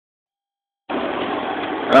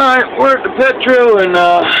Alright, we're at the Petro in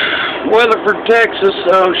Weatherford, Texas.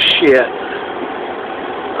 Oh shit.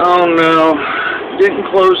 Oh no. Didn't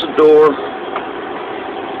close the door.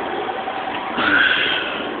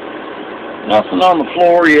 Nothing on the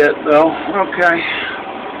floor yet though. Okay.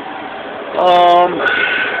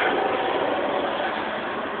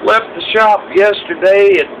 Left the shop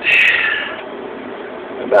yesterday at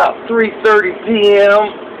about 3:30 p.m.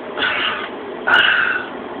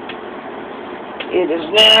 It is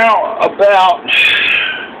now about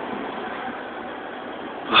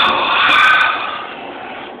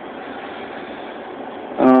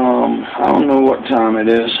I don't know what time it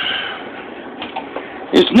is.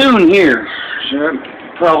 It's noon here, so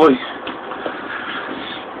probably,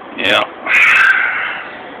 yeah.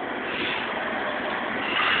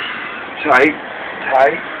 Tight.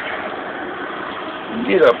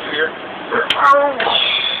 Get up here.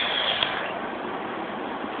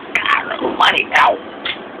 God, money out.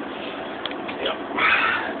 Yep.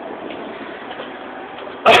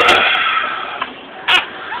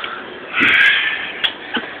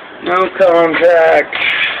 No contact.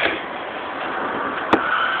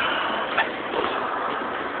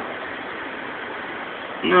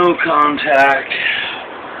 No contact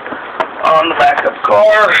on the backup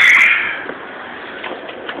car.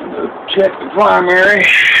 Check the primary.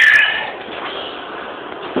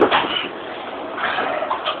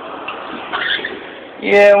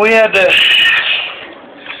 Yeah, we had to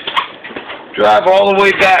drive all the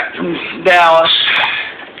way back from Dallas,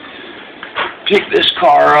 pick this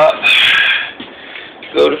car up,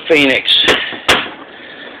 go to Phoenix.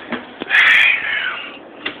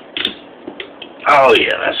 Oh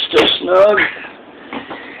yeah, that's still snug.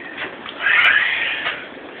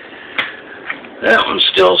 That one's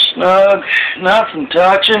still snug, nothing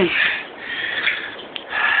touching.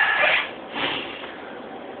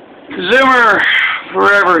 Zimmer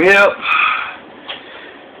forever hip.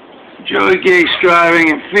 Joey Gates driving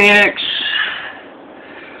in Phoenix.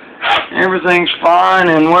 Everything's fine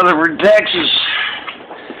in Weatherford, Texas.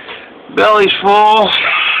 Belly's full.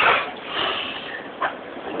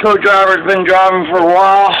 Co-driver's been driving for a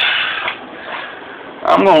while.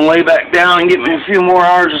 I'm gonna lay back down and get me a few more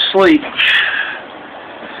hours of sleep.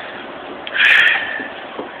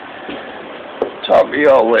 Talk to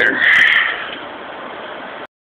y'all later.